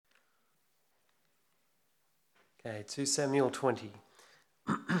Okay, 2 Samuel 20.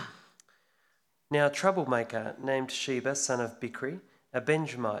 Now a troublemaker named Sheba, son of Bichri, a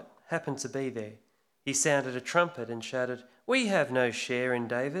Benjamite, happened to be there. He sounded a trumpet and shouted, "We have no share in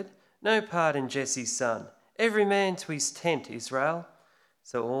David, no part in Jesse's son. Every man to his tent, Israel."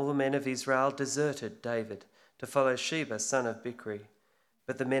 So all the men of Israel deserted David to follow Sheba, son of Bichri.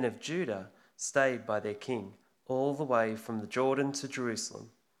 But the men of Judah stayed by their king, all the way from the Jordan to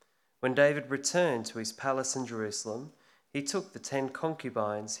Jerusalem. When David returned to his palace in Jerusalem, he took the 10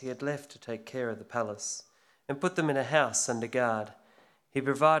 concubines he had left to take care of the palace and put them in a house under guard. He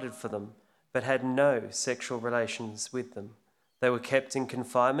provided for them, but had no sexual relations with them. They were kept in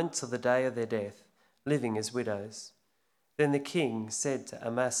confinement till the day of their death, living as widows. Then the king said to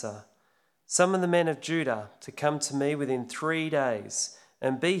Amasa, "Summon the men of Judah to come to me within 3 days,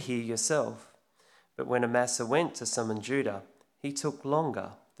 and be here yourself." But when Amasa went to summon Judah, he took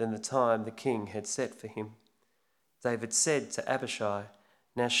longer than the time the king had set for him. David said to Abishai,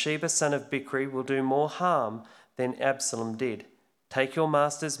 "Now Sheba son of Bichri will do more harm than Absalom did. Take your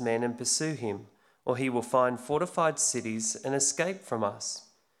master's men and pursue him, or he will find fortified cities and escape from us."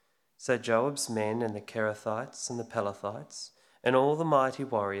 So Joab's men and the Kerethites and the Pelethites and all the mighty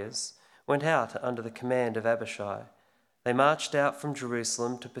warriors went out under the command of Abishai. They marched out from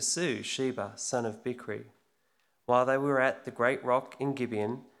Jerusalem to pursue Sheba son of Bichri. While they were at the great rock in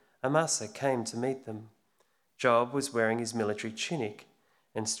Gibeon, Amasa came to meet them. Joab was wearing his military tunic,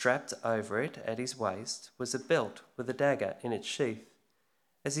 and strapped over it at his waist was a belt with a dagger in its sheath.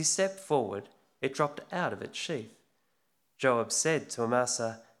 As he stepped forward, it dropped out of its sheath. Joab said to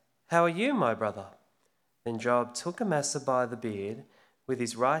Amasa, "How are you, my brother?" Then Joab took Amasa by the beard with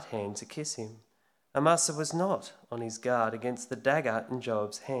his right hand to kiss him. Amasa was not on his guard against the dagger in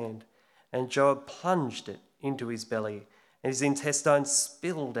Joab's hand, and Joab plunged it into his belly, and his intestines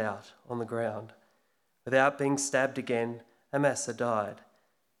spilled out on the ground. Without being stabbed again, Amasa died.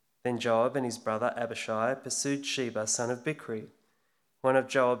 Then Joab and his brother Abishai pursued Sheba son of Bichri. One of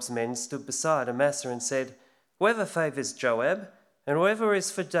Joab's men stood beside Amasa and said, "Whoever favours Joab, and whoever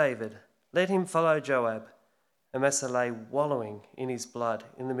is for David, let him follow Joab." Amasa lay wallowing in his blood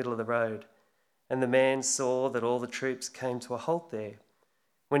in the middle of the road, and the man saw that all the troops came to a halt there.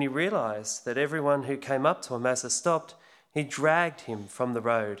 When he realised that everyone who came up to Amasa stopped, he dragged him from the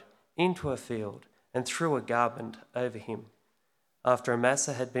road into a field and threw a garment over him. After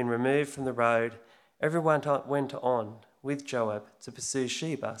Amasa had been removed from the road, everyone went on with Joab to pursue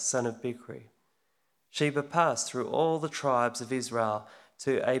Sheba, son of Bichri. Sheba passed through all the tribes of Israel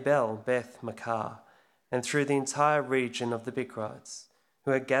to Abel Beth Maachah, and through the entire region of the Bichrites,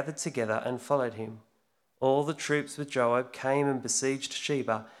 who had gathered together and followed him. All the troops with Joab came and besieged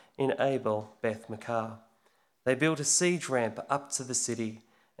Sheba in Abel Beth Maachah. They built a siege ramp up to the city,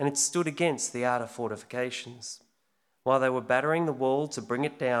 and it stood against the outer fortifications. While they were battering the wall to bring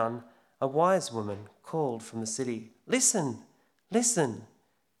it down, a wise woman called from the city, "Listen, listen,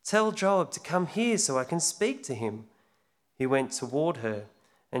 tell Joab to come here so I can speak to him." He went toward her,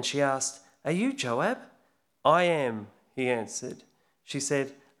 and she asked, "Are you Joab?" "I am," he answered. She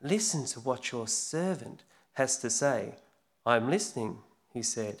said, "Listen to what your servant has to say." "I'm listening," he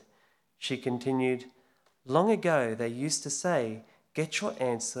said. She continued, "Long ago they used to say, 'Get your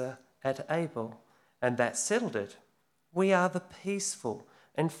answer at Abel,' and that settled it. We are the peaceful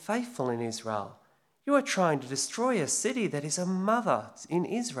and faithful in Israel. You are trying to destroy a city that is a mother in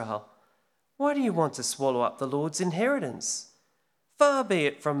Israel. Why do you want to swallow up the Lord's inheritance?" "Far be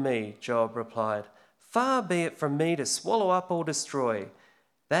it from me," Joab replied. "Far be it from me to swallow up or destroy.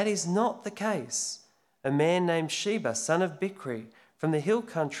 That is not the case. A man named Sheba, son of Bichri, from the hill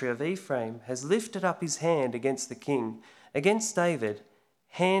country of Ephraim, has lifted up his hand against the king, against David.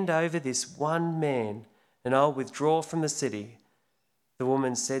 Hand over this one man, and I'll withdraw from the city." The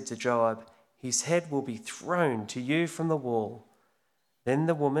woman said to Joab, "His head will be thrown to you from the wall." Then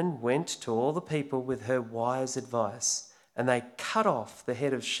the woman went to all the people with her wise advice, and they cut off the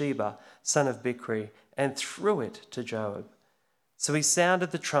head of Sheba, son of Bichri, and threw it to Joab. So he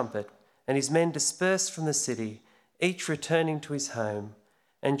sounded the trumpet, and his men dispersed from the city, each returning to his home.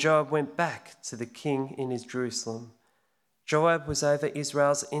 And Joab went back to the king in his Jerusalem. Joab was over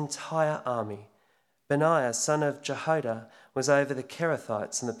Israel's entire army. Benaiah, son of Jehoiada, was over the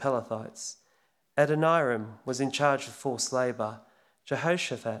Kerethites and the Pelethites. Adoniram was in charge of forced labour.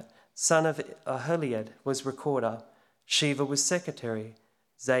 Jehoshaphat, son of Aholiab, was recorder. Sheva was secretary.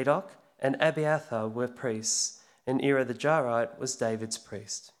 Zadok and Abiathar were priests, and Ira the Jarite was David's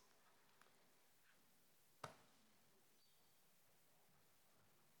priest.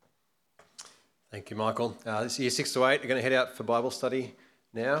 Thank you, Michael. This is year 6 to 8. We're going to head out for Bible study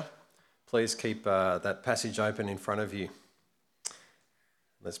now. please keep that passage open in front of you.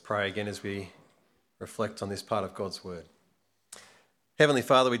 Let's pray again as we reflect on this part of God's word. Heavenly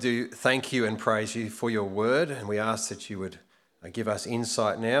Father, we do thank you and praise you for your word, and we ask that you would give us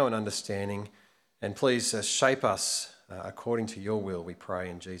insight now and understanding, and please shape us according to your will, we pray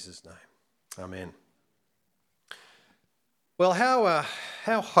in Jesus' name. Amen. Well,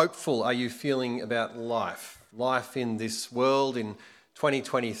 how hopeful are you feeling about life in this world in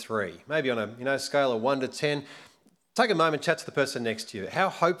 2023? Maybe on a scale of 1 to 10. Take a moment, chat to the person next to you. How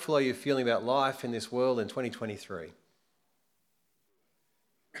hopeful are you feeling about life in this world in 2023?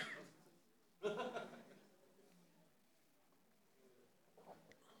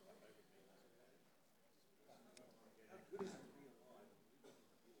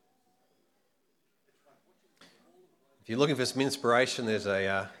 If you're looking for some inspiration, there's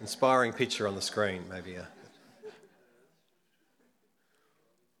a inspiring picture on the screen, maybe.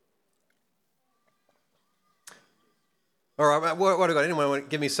 All right, what have I got? Anyone want to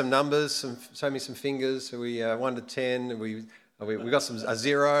give me some numbers? Show me some fingers. Are we 1 to 10? We got a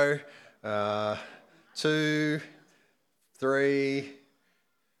 0, 2, 3.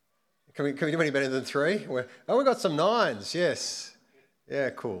 Can we do any better than 3? We got some 9s. Yes.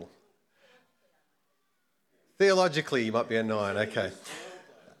 Yeah, cool. Theologically, you might be a 9. Okay.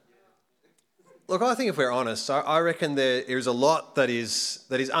 Look, I think if we're honest, I reckon there is a lot that is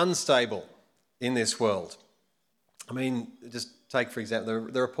unstable in this world. I mean, just take, for example,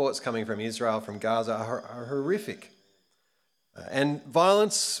 the reports coming from Israel, from Gaza are horrific. And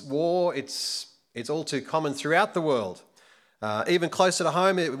violence, war, it's all too common throughout the world. Even closer to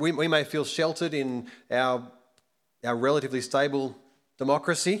home, we may feel sheltered in our relatively stable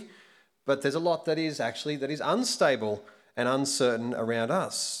democracy, but there's a lot that is unstable and uncertain around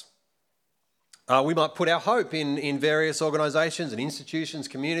us. We might put our hope in various organisations and institutions,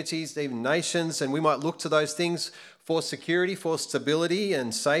 communities, even nations, and we might look to those things for security, for stability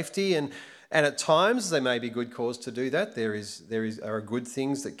and safety, and at times there may be good cause to do that. There are good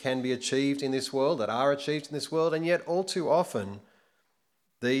things that can be achieved in this world, that are achieved in this world, and yet all too often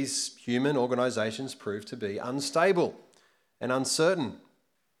these human organisations prove to be unstable and uncertain.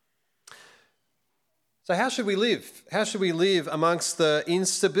 So how should we live? How should we live amongst the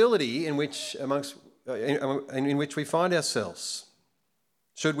instability in which we find ourselves?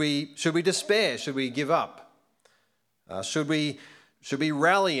 Should we despair? Should we give up? Should we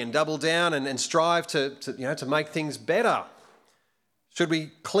rally and double down and strive to make things better? Should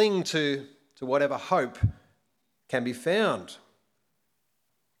we cling to whatever hope can be found?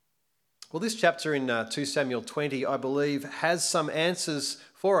 Well, this chapter in 2 Samuel 20, I believe, has some answers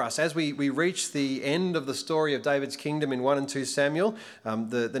for us. As we reach the end of the story of David's kingdom in 1 and 2 Samuel,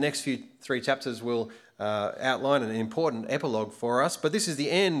 the next 3 chapters will outline an important epilogue for us. But this is the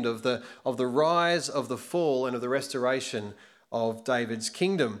end of the rise, of the fall, and of the restoration of David's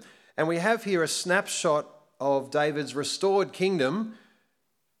kingdom. And we have here a snapshot of David's restored kingdom,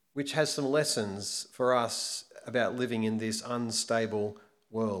 which has some lessons for us about living in this unstable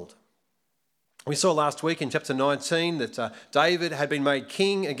world. We saw last week in chapter 19 that David had been made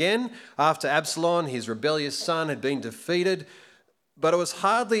king again after Absalom, his rebellious son, had been defeated. But it was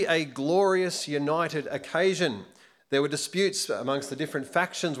hardly a glorious, united occasion. There were disputes amongst the different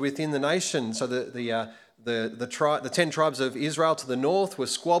factions within the nation. So the 10 tribes of Israel to the north were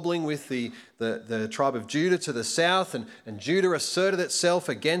squabbling with the tribe of Judah to the south, and Judah asserted itself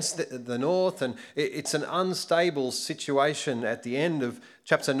against the north, and it's an unstable situation at the end of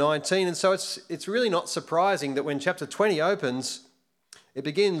chapter 19. And so it's really not surprising that when chapter 20 opens, it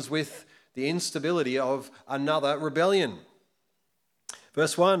begins with the instability of another rebellion.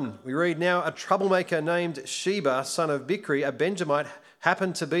 Verse 1, we read, "Now a troublemaker named Sheba, son of Bichri, a Benjamite,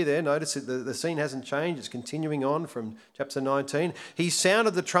 happened to be there." Notice that the scene hasn't changed. It's continuing on from chapter 19. "He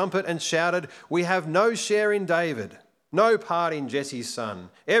sounded the trumpet and shouted, 'We have no share in David, no part in Jesse's son.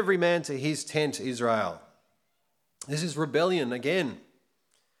 Every man to his tent, Israel.'" This is rebellion again.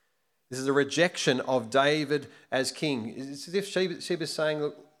 This is a rejection of David as king. It's as if Sheba's saying,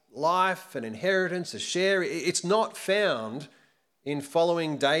 look, life and inheritance, a share, it's not found in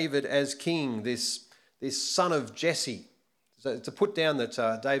following David as king, this son of Jesse. So to put down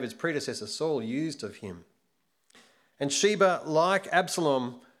that David's predecessor Saul used of him. And Sheba, like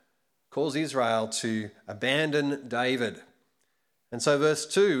Absalom, calls Israel to abandon David. And so verse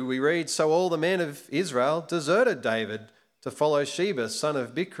 2, we read, "So all the men of Israel deserted David to follow Sheba, son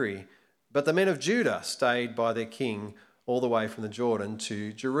of Bichri, but the men of Judah stayed by their king all the way from the Jordan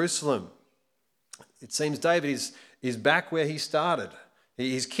to Jerusalem." It seems David is back where he started.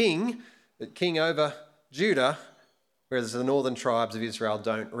 He's king, but king over Judah, whereas the northern tribes of Israel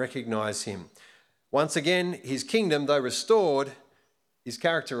don't recognise him. Once again, his kingdom, though restored, is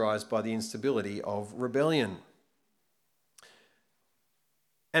characterised by the instability of rebellion.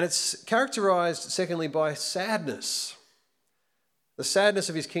 And it's characterised, secondly, by sadness. The sadness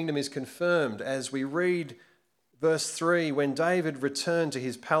of his kingdom is confirmed as we read verse 3, when David returned to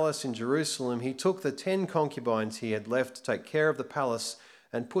his palace in Jerusalem, he took the 10 concubines he had left to take care of the palace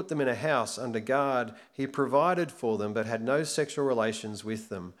and put them in a house under guard. He provided for them but had no sexual relations with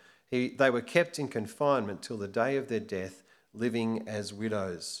them. They were kept in confinement till the day of their death, living as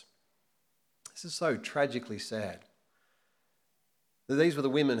widows. This is so tragically sad. These were the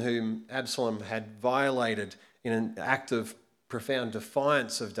women whom Absalom had violated in an act of profound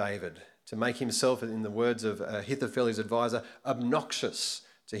defiance of David, to make himself, in the words of Ahithophel, his advisor, obnoxious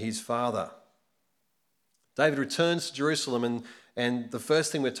to his father. David returns to Jerusalem and the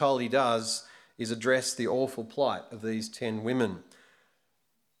first thing we're told he does is address the awful plight of these 10 women.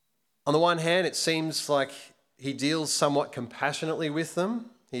 On the one hand, it seems like he deals somewhat compassionately with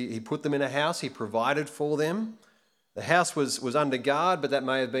them. He put them in a house, he provided for them. The house was under guard, but that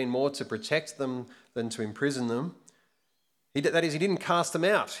may have been more to protect them than to imprison them. That is, he didn't cast them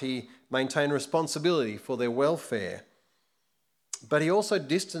out. He maintained responsibility for their welfare. But he also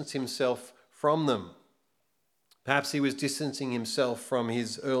distanced himself from them. Perhaps he was distancing himself from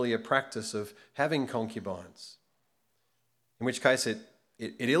his earlier practice of having concubines, in which case it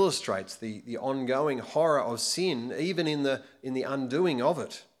illustrates the ongoing horror of sin, even in the undoing of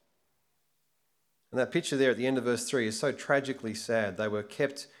it. And that picture there at the end of verse 3 is so tragically sad. They were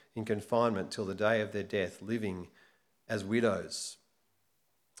kept in confinement till the day of their death, living as widows.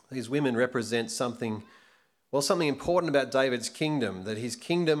 These women represent something important about David's kingdom, that his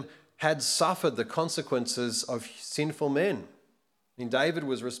kingdom had suffered the consequences of sinful men. I mean, David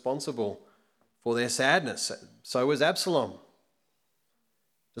was responsible for their sadness. So was Absalom.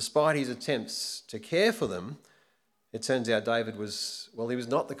 Despite his attempts to care for them, it turns out David was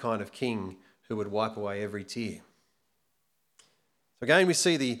not the kind of king who would wipe away every tear. So again, we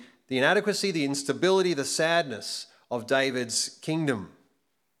see the inadequacy, the instability, the sadness of David's kingdom.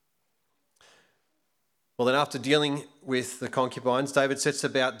 Well, then after dealing with the concubines, David sets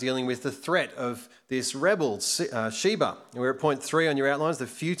about dealing with the threat of this rebel, Sheba. We're at point 3 on your outlines, the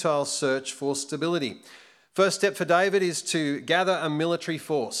futile search for stability. First step for David is to gather a military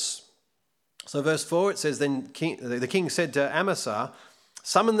force. So verse 4, it says, Then the king said to Amasa,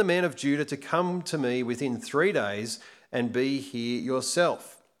 Summon the men of Judah to come to me within 3 days and be here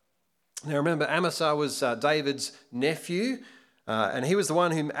yourself. Now remember, Amasa was David's nephew, and he was the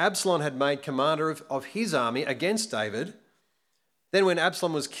one whom Absalom had made commander of his army against David. Then when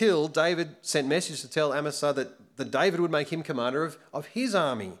Absalom was killed, David sent message to tell Amasa that David would make him commander of his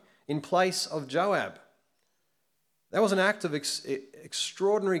army in place of Joab. That was an act of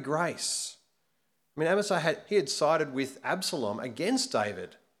extraordinary grace. I mean, Amasa had sided with Absalom against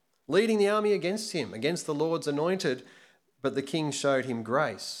David, leading the army against him, against the Lord's anointed, but the king showed him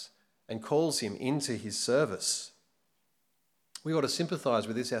grace and calls him into his service. We ought to sympathise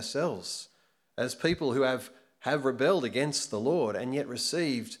with this ourselves as people who have rebelled against the Lord and yet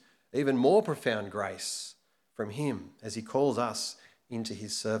received even more profound grace from him as he calls us into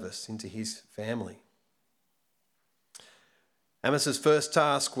his service, into his family. Amasa's first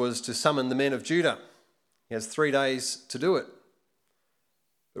task was to summon the men of Judah. He has 3 days to do it.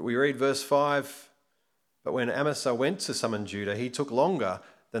 But we read verse 5, But when Amasa went to summon Judah, he took longer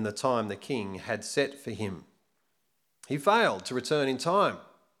than the time the king had set for him. He failed to return in time.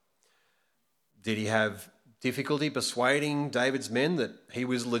 Did he have difficulty persuading David's men that he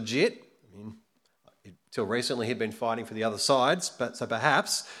was legit? I mean, until recently he'd been fighting for the other sides, so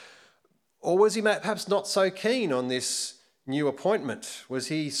perhaps. Or was he perhaps not so keen on this new appointment? Was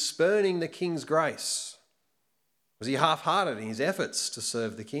he spurning the king's grace? Was he half-hearted in his efforts to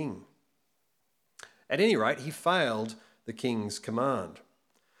serve the king? At any rate, he failed the king's command.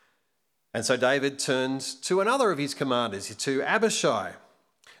 And so David turns to another of his commanders, to Abishai.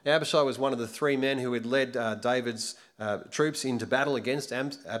 Now, Abishai was one of the 3 men who had led David's troops into battle against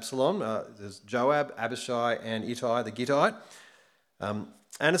Absalom. There's Joab, Abishai, and Ittai the Gittite. And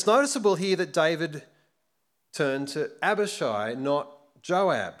it's noticeable here that David turned to Abishai, not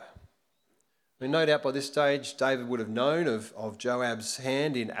Joab. I mean, no doubt by this stage, David would have known of Joab's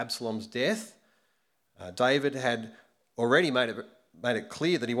hand in Absalom's death. David had already made it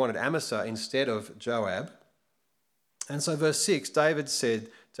clear that he wanted Amasa instead of Joab. And so verse 6, David said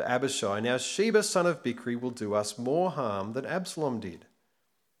to Abishai, Now Sheba son of Bichri will do us more harm than Absalom did.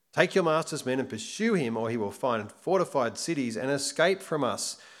 Take your master's men and pursue him, or he will find fortified cities and escape from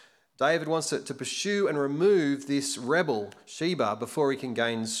us. David wants to pursue and remove this rebel, Sheba, before he can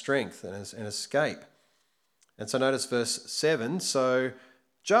gain strength and escape. And so notice verse 7, so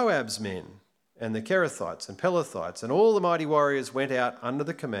Joab's men and the Kerethites and Pelethites and all the mighty warriors went out under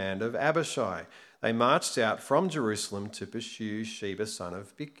the command of Abishai. They marched out from Jerusalem to pursue Sheba, son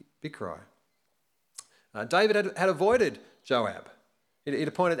of Bichri. David had avoided Joab. He'd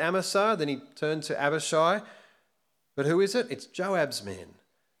appointed Amasa, then he turned to Abishai. But who is it? It's Joab's men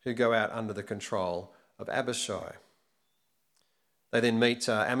who go out under the control of Abishai. They then meet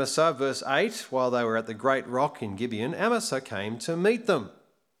Amasa, verse 8. While they were at the great rock in Gibeon, Amasa came to meet them.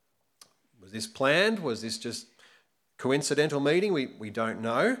 Was this planned? Was this just coincidental meeting? We don't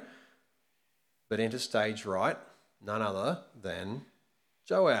know. But enter stage right, none other than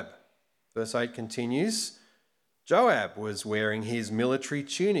Joab. Verse 8 continues, Joab was wearing his military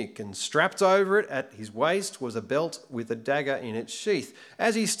tunic, and strapped over it at his waist was a belt with a dagger in its sheath.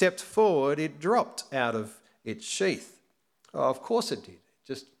 As he stepped forward, it dropped out of its sheath. Oh, of course it did. It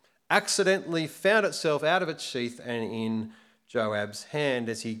just accidentally found itself out of its sheath and in Joab's hand.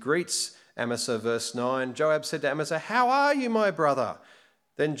 As he greets Amasa, verse 9, Joab said to Amasa, "How are you, my brother?"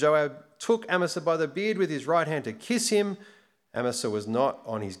 Then Joab took Amasa by the beard with his right hand to kiss him. Amasa was not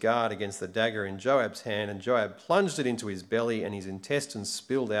on his guard against the dagger in Joab's hand, and Joab plunged it into his belly, and his intestines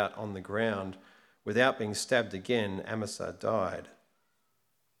spilled out on the ground. Without being stabbed again, Amasa died.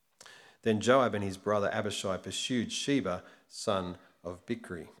 Then Joab and his brother Abishai pursued Sheba, son of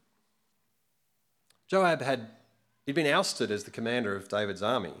Bichri. Joab he'd been ousted as the commander of David's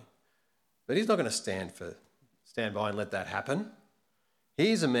army, but he's not going to stand by and let that happen.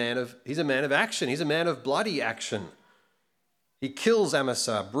 He's a man of action. He's a man of bloody action. He kills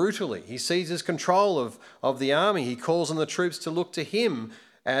Amasa brutally. He seizes control of the army. He calls on the troops to look to him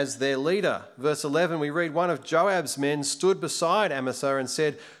as their leader. Verse 11, we read, one of Joab's men stood beside Amasa and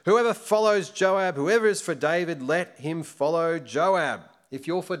said, "Whoever follows Joab, whoever is for David, let him follow Joab." If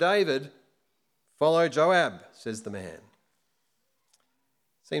you're for David, follow Joab, says the man.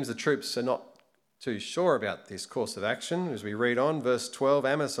 Seems the troops are not too sure about this course of action. As we read on, verse 12,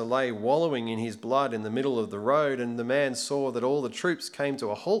 Amasa lay wallowing in his blood in the middle of the road, and the man saw that all the troops came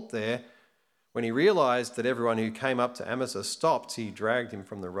to a halt there. When he realised that everyone who came up to Amasa stopped, he dragged him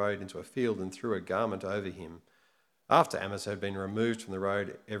from the road into a field and threw a garment over him. After Amasa had been removed from the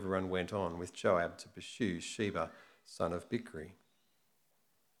road, everyone went on with Joab to pursue Sheba, son of Bichri.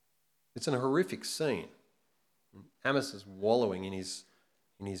 It's an horrific scene. Amasa's wallowing in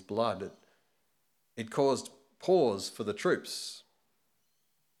his blood. It caused pause for the troops.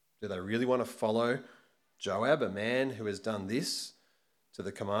 Do they really want to follow Joab, a man who has done this to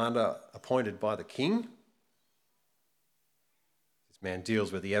the commander appointed by the king? This man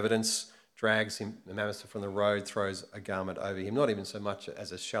deals with the evidence, drags him, Amasa from the road, throws a garment over him, not even so much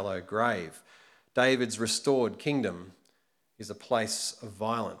as a shallow grave. David's restored kingdom is a place of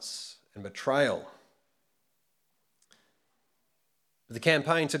violence and betrayal. The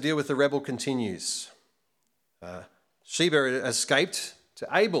campaign to deal with the rebel continues. Sheba escaped to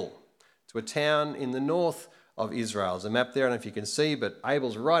Abel, to a town in the north of Israel. There's a map there, I don't know if you can see, but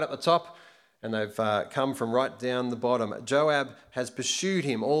Abel's right up the top, and they've come from right down the bottom. Joab has pursued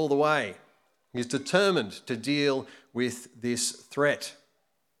him all the way. He's determined to deal with this threat.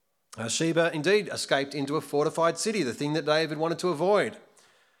 Sheba indeed escaped into a fortified city, the thing that David wanted to avoid.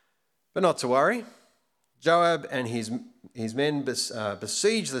 But not to worry. Joab and his men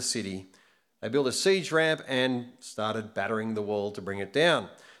besiege the city. They built a siege ramp and started battering the wall to bring it down.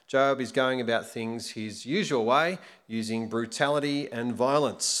 Joab is going about things his usual way, using brutality and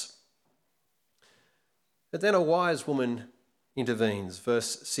violence. But then a wise woman intervenes,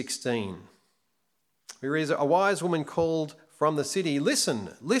 verse 16. We read, a wise woman called from the city,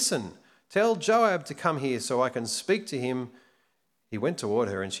 "Listen, listen, tell Joab to come here so I can speak to him." He went toward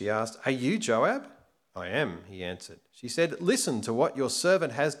her and she asked, "Are you Joab?" "I am," he answered. She said, "Listen to what your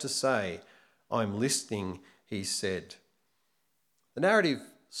servant has to say." "I'm listening," he said. The narrative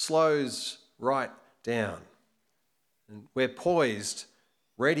slows right down. And we're poised,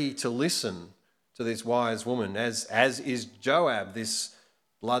 ready to listen to this wise woman, as is Joab, this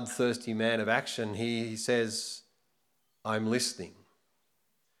bloodthirsty man of action. He says, "I'm listening."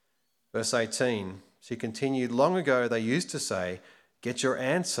 Verse 18, she continued, "Long ago they used to say, 'Get your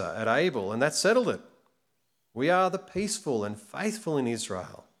answer at Abel,' and that settled it. We are the peaceful and faithful in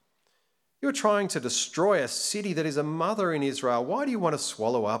Israel. You're trying to destroy a city that is a mother in Israel. Why do you want to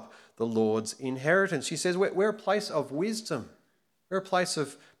swallow up the Lord's inheritance?" She says, we're a place of wisdom. We're a place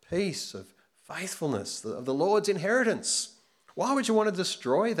of peace, of faithfulness, of the Lord's inheritance. Why would you want to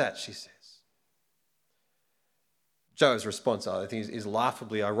destroy that, she says. Joab's response, I think, is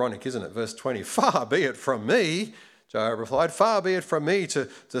laughably ironic, isn't it? Verse 20, "Far be it from me," Joab replied, "far be it from me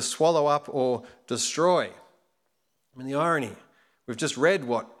to swallow up or destroy." I mean, the irony. We've just read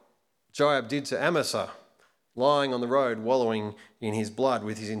what Joab did to Amasa, lying on the road, wallowing in his blood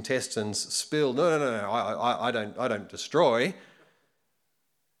with his intestines spilled. No, I don't destroy.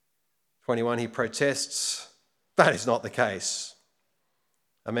 21, he protests, "That is not the case.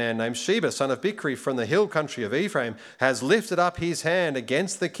 A man named Sheba, son of Bichri from the hill country of Ephraim, has lifted up his hand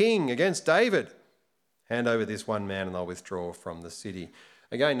against the king, against David. Hand over this one man and I'll withdraw from the city."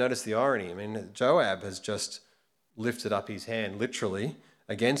 Again, notice the irony. I mean, Joab has just lifted up his hand, literally,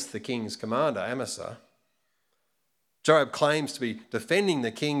 against the king's commander, Amasa. Joab claims to be defending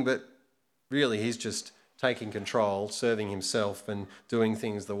the king, but really he's just taking control, serving himself and doing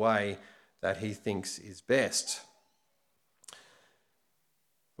things the way that he thinks is best.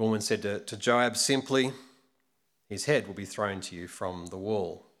 The woman said to Joab simply, "His head will be thrown to you from the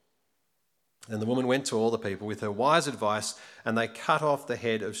wall." And the woman went to all the people with her wise advice, and they cut off the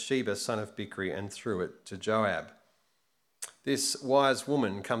head of Sheba, son of Bichri, and threw it to Joab. This wise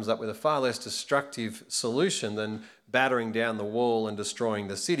woman comes up with a far less destructive solution than battering down the wall and destroying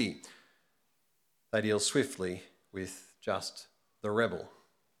the city. They deal swiftly with just the rebel.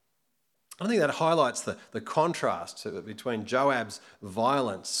 I think that highlights the contrast between Joab's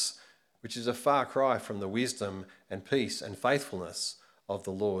violence, which is a far cry from the wisdom and peace and faithfulness of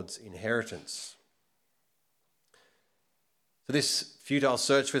the Lord's inheritance. So this futile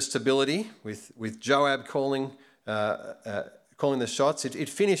search for stability, with Joab calling the shots, it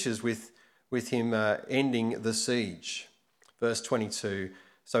finishes with him ending the siege. Verse 22,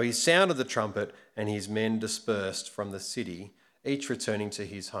 "So he sounded the trumpet and his men dispersed from the city, each returning to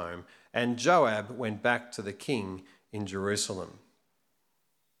his home, and Joab went back to the king in Jerusalem."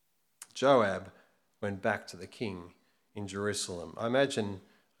 Joab went back to the king in Jerusalem. I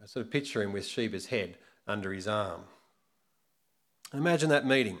sort of picture him with Sheba's head under his arm. Imagine that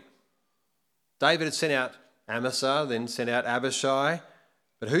meeting. David had sent out Amasa, then sent out Abishai,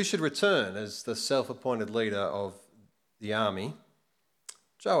 but who should return as the self-appointed leader of the army?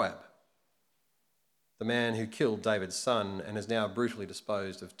 Joab, the man who killed David's son and has now brutally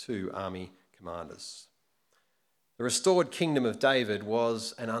disposed of 2 army commanders. The restored kingdom of David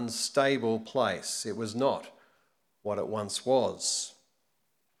was an unstable place. It was not what it once was.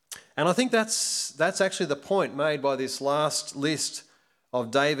 And I think that's actually the point made by this last list of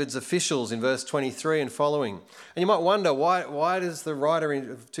David's officials in verse 23 and following. And you might wonder, why does the writer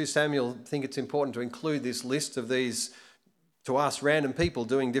of 2 Samuel think it's important to include this list of these, to us, random people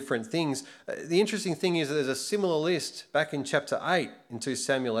doing different things? The interesting thing is that there's a similar list back in chapter 8 in 2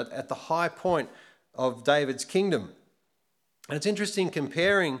 Samuel at the high point of David's kingdom. And it's interesting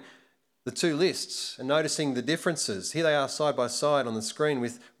comparing the 2 lists and noticing the differences. Here they are side by side on the screen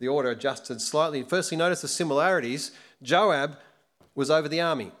with the order adjusted slightly. Firstly, notice the similarities. Joab was over the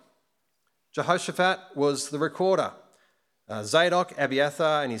army. Jehoshaphat was the recorder. Zadok,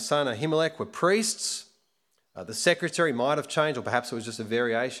 Abiathar, and his son Ahimelech were priests. The secretary might have changed, or perhaps it was just a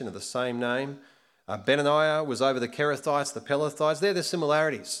variation of the same name. Benaniah was over the Kerethites, the Pelethites. They're the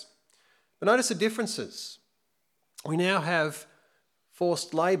similarities. But notice the differences. We now have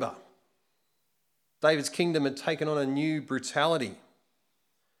forced labour. David's kingdom had taken on a new brutality.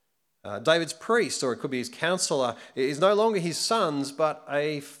 David's priest, or it could be his counsellor, is no longer his sons, but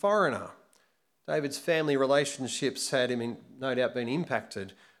a foreigner. David's family relationships had, no doubt, been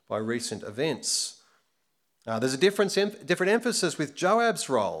impacted by recent events. There's a different emphasis with Joab's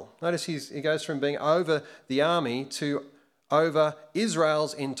role. Notice he goes from being over the army to over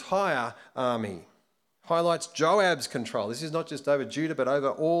Israel's entire army. Highlights Joab's control. This is not just over Judah, but over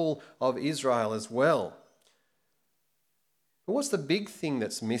all of Israel as well. But what's the big thing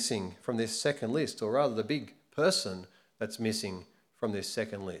that's missing from this second list, or rather the big person that's missing from this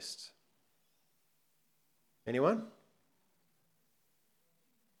second list? Anyone?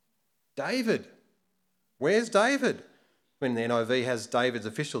 David. Where's David? When the NIV has David's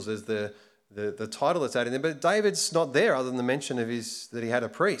officials as the title that's added in there, but David's not there other than the mention of that he had a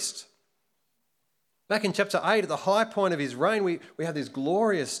priest. Back in chapter 8, at the high point of his reign, we have this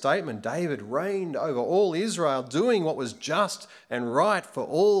glorious statement. David reigned over all Israel, doing what was just and right for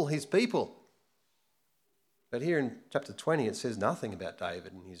all his people. But here in chapter 20, it says nothing about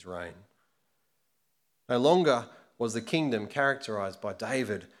David and his reign. No longer was the kingdom characterised by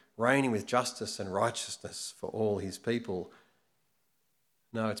David reigning with justice and righteousness for all his people.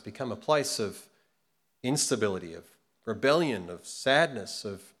 No, it's become a place of instability, of rebellion, of sadness,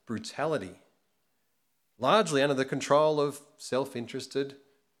 of brutality, largely under the control of self-interested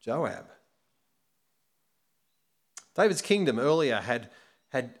Joab. David's kingdom earlier had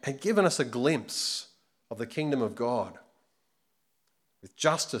given us a glimpse of the kingdom of God with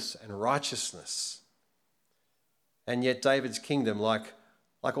justice and righteousness. And yet David's kingdom, like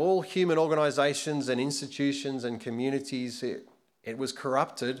all human organisations and institutions and communities, it was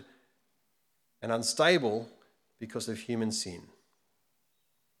corrupted and unstable because of human sin.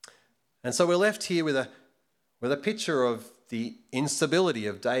 And so we're left here with a picture of the instability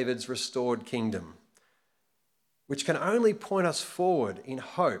of David's restored kingdom, which can only point us forward in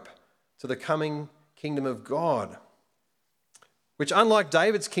hope to the coming kingdom of God, which, unlike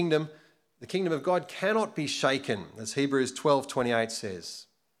David's kingdom, the kingdom of God cannot be shaken, as Hebrews 12:28 says.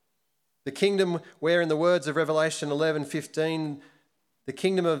 The kingdom where, in the words of Revelation 11:15, the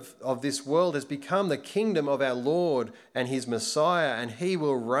kingdom of this world has become the kingdom of our Lord and his Messiah, and he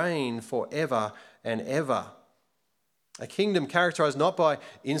will reign forever and ever. A kingdom characterized not by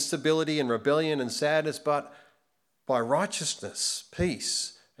instability and rebellion and sadness, but by righteousness,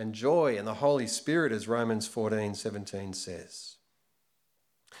 peace and joy and the Holy Spirit, as Romans 14:17 says.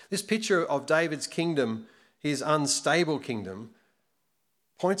 This picture of David's kingdom, his unstable kingdom,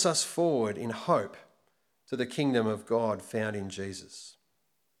 points us forward in hope to the kingdom of God found in Jesus.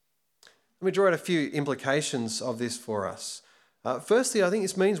 Let me draw out a few implications of this for us. Firstly, I think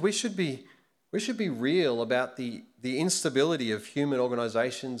this means we should be real about the instability of human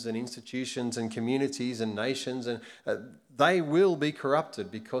organisations and institutions and communities and nations, and they will be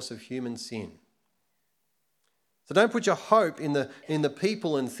corrupted because of human sin. So don't put your hope in the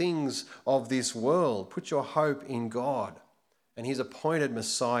people and things of this world. Put your hope in God and his appointed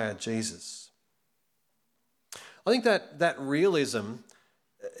Messiah, Jesus. I think that realism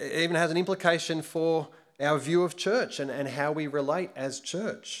even has an implication for our view of church and how we relate as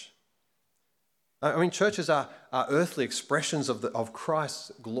church. I mean, churches are earthly expressions of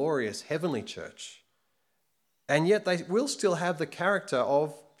Christ's glorious heavenly church. And yet they will still have the character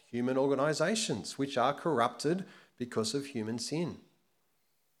of human organisations, which are corrupted because of human sin.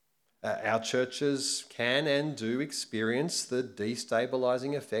 Our churches can and do experience the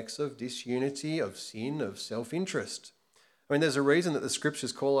destabilising effects of disunity, of sin, of self-interest. I mean, there's a reason that the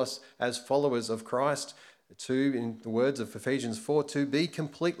scriptures call us as followers of Christ to, in the words of Ephesians 4, to be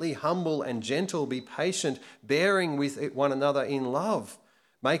completely humble and gentle, be patient, bearing with one another in love.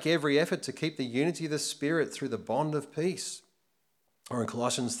 Make every effort to keep the unity of the Spirit through the bond of peace. Or in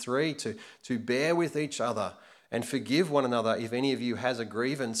Colossians 3, to bear with each other and forgive one another. If any of you has a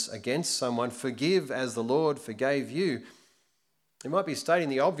grievance against someone, forgive as the Lord forgave you. It might be stating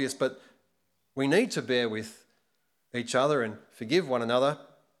the obvious, but we need to bear with each other and forgive one another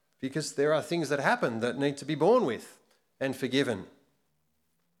because there are things that happen that need to be borne with and forgiven.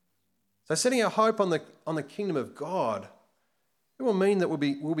 So setting our hope on the kingdom of God, it will mean that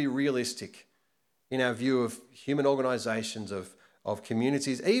we'll be realistic in our view of human organisations, of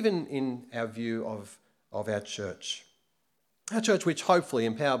communities, even in our view of our church. Our church, which hopefully,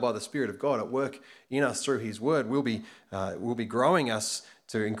 empowered by the Spirit of God at work in us through his word, will be growing us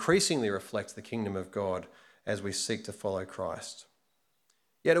to increasingly reflect the kingdom of God as we seek to follow Christ.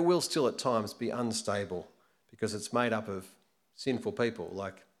 Yet it will still at times be unstable because it's made up of sinful people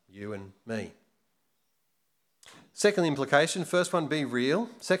like you and me. Second implication, first one, be real.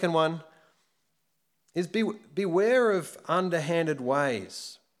 Second one is beware of underhanded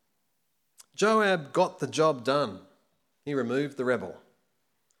ways. Joab got the job done. He removed the rebel.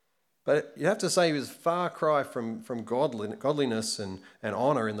 But you have to say he was a far cry from godliness and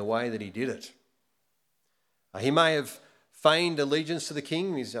honour in the way that he did it. He may have feigned allegiance to the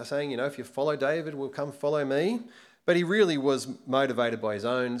king. He's saying, if you follow David, well, come follow me. But he really was motivated by his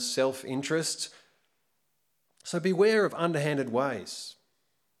own self-interest. So beware of underhanded ways.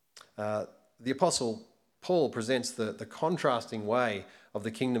 The Apostle Paul presents the contrasting way of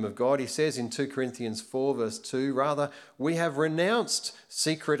the kingdom of God. He says in 2 Corinthians 4 verse 2, rather, we have renounced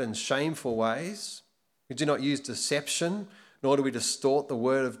secret and shameful ways. We do not use deception, nor do we distort the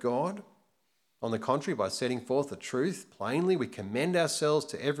word of God. On the contrary, by setting forth the truth plainly, we commend ourselves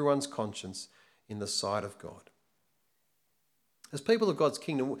to everyone's conscience in the sight of God. As people of God's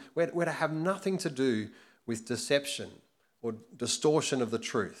kingdom, we're to have nothing to do with deception or distortion of the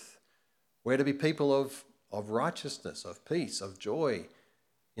truth. We're to be people of righteousness, of peace, of joy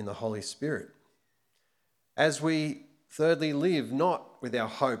in the Holy Spirit. As we, thirdly, live not with our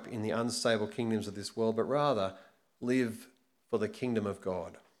hope in the unstable kingdoms of this world, but rather live for the kingdom of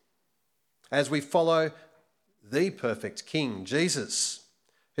God. As we follow the perfect King, Jesus,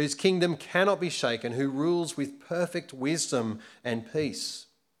 whose kingdom cannot be shaken, who rules with perfect wisdom and peace,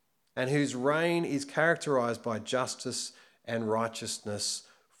 and whose reign is characterized by justice and righteousness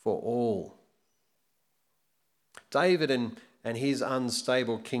for all. David and his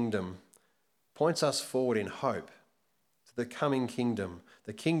unstable kingdom points us forward in hope to the coming kingdom,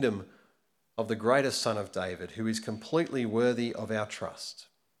 the kingdom of the greatest son of David, who is completely worthy of our trust,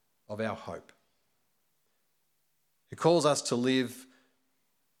 of our hope, who calls us to live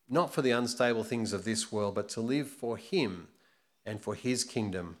not for the unstable things of this world, but to live for him and for his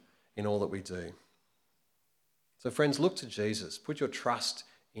kingdom in all that we do. So friends, look to Jesus. Put your trust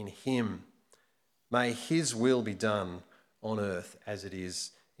in him. May his will be done on earth as it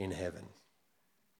is in heaven.